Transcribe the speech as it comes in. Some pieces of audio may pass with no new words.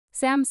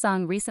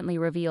Samsung recently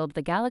revealed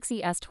the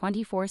Galaxy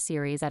S24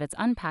 series at its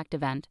Unpacked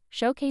event,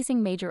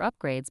 showcasing major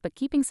upgrades but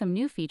keeping some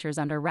new features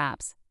under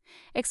wraps.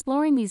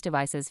 Exploring these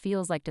devices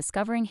feels like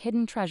discovering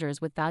hidden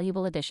treasures with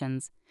valuable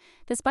additions.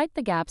 Despite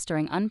the gaps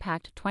during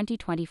Unpacked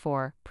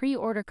 2024,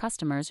 pre-order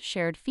customers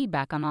shared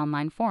feedback on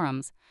online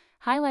forums,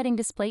 highlighting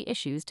display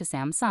issues to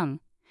Samsung.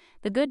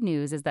 The good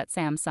news is that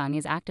Samsung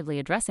is actively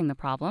addressing the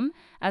problem,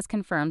 as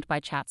confirmed by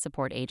chat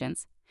support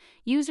agents.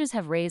 Users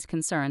have raised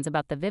concerns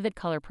about the vivid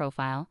color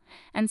profile,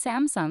 and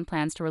Samsung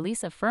plans to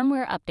release a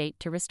firmware update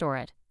to restore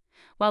it.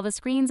 While the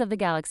screens of the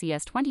Galaxy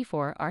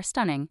S24 are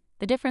stunning,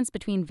 the difference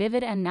between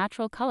vivid and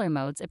natural color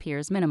modes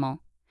appears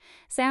minimal.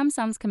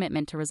 Samsung's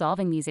commitment to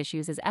resolving these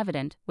issues is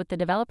evident, with the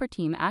developer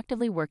team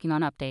actively working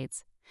on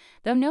updates.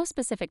 Though no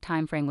specific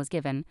timeframe was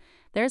given,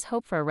 there's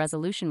hope for a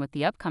resolution with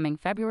the upcoming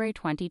February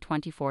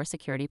 2024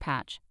 security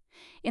patch.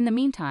 In the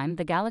meantime,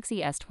 the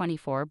Galaxy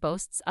S24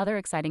 boasts other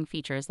exciting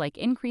features like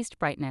increased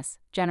brightness,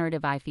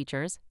 generative AI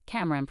features,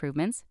 camera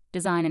improvements,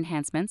 design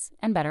enhancements,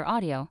 and better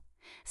audio.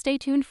 Stay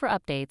tuned for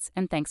updates,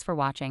 and thanks for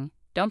watching.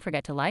 Don't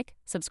forget to like,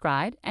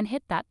 subscribe, and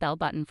hit that bell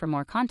button for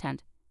more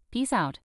content. Peace out.